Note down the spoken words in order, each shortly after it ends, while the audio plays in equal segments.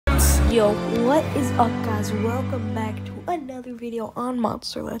Yo, what is up, guys? Welcome back to another video on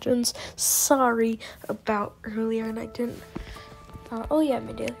Monster Legends. Sorry about earlier, and I didn't. Oh yeah,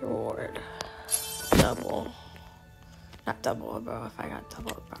 my daily reward. Double. Not double, bro. If I got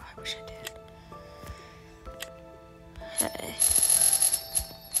double, bro, I wish I did. Hey.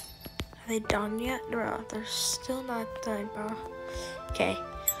 Are they done yet, bro? They're still not done, bro. Okay.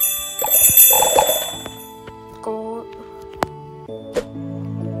 Gold.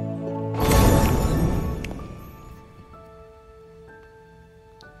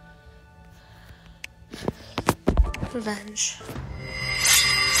 Revenge.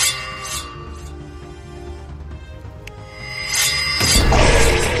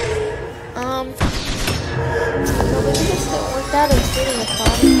 No, maybe this didn't work out as good as I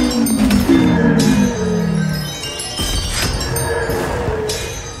thought it would.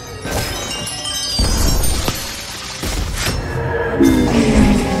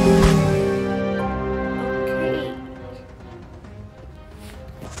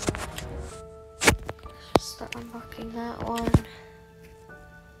 Start unlocking that one.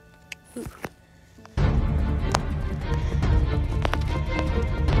 Ooh.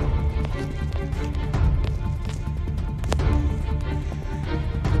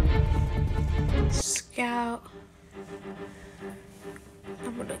 Scout.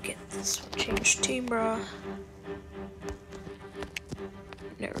 I'm gonna get this one. Change team, bro.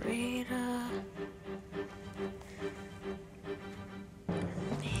 Narrator.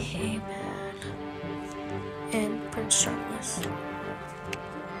 Hey, man. And Prince Charles.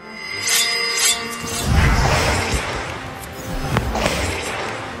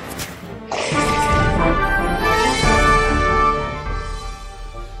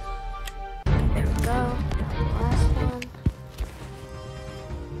 There we go. The last one.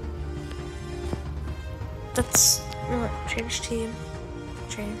 That's change team.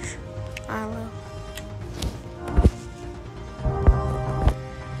 Change. I will.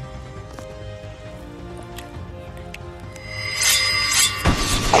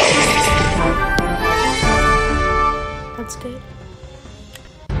 That's good.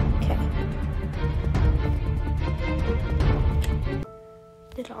 Okay.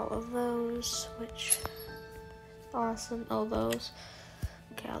 Did all of those, which awesome. All those.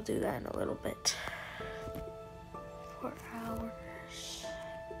 Okay, I'll do that in a little bit. 4 hours.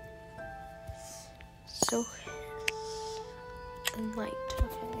 So and light.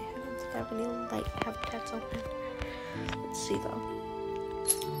 Okay, I don't have any light habitats open. Let's see though.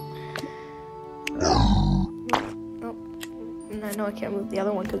 And I know I can't move the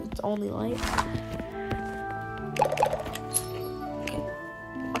other one because it's only light. Okay,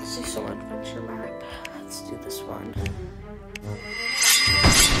 let's do some adventure map. Let's do this one.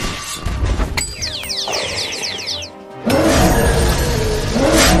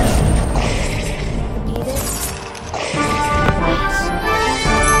 Eat it.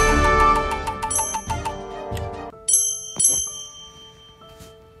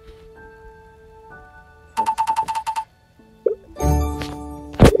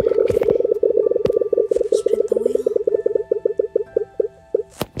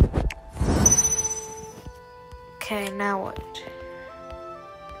 Okay, now what?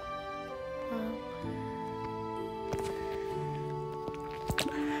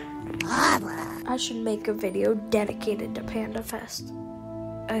 I should make a video dedicated to Panda Fest.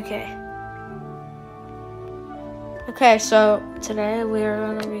 Okay. Okay, so today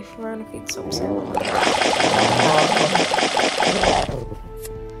we're gonna feed some salmon.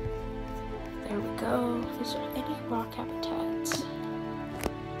 There we go. Is there any rock habitats?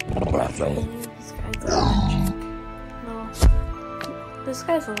 These guys are electric. No. This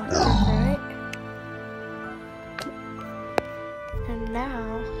guy's electric, right? And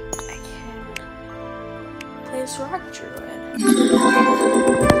now I can play as Rock Druid.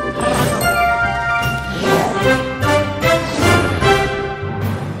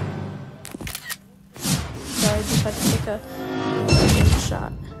 Sorry, I just had to take a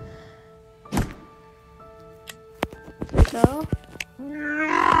shot. There we go.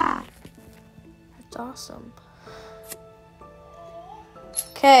 That's awesome.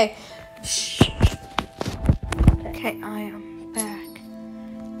 Okay. Okay, I am back.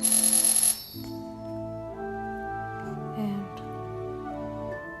 And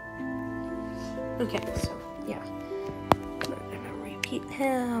okay, so yeah. We're gonna repeat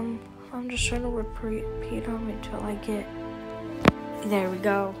him. I'm just trying to repeat him until I get. There we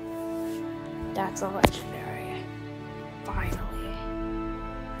go. That's a legendary. Finally.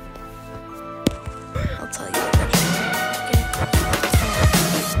 I'll tell you eventually.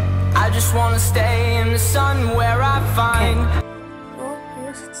 I just wanna stay in the sun where I find. Okay. Well, I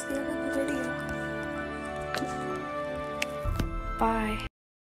guess it's that's the end of the video. Bye.